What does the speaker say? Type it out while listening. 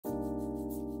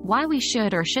Why we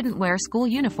should or shouldn't wear school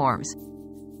uniforms.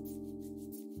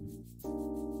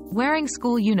 Wearing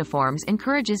school uniforms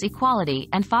encourages equality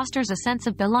and fosters a sense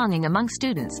of belonging among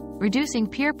students, reducing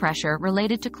peer pressure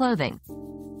related to clothing.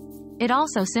 It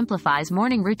also simplifies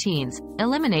morning routines,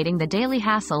 eliminating the daily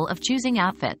hassle of choosing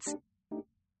outfits.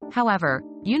 However,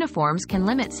 uniforms can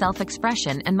limit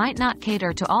self-expression and might not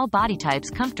cater to all body types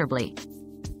comfortably.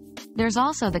 There's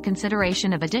also the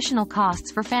consideration of additional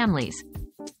costs for families.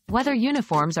 Whether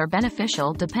uniforms are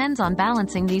beneficial depends on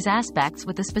balancing these aspects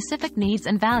with the specific needs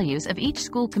and values of each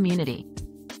school community.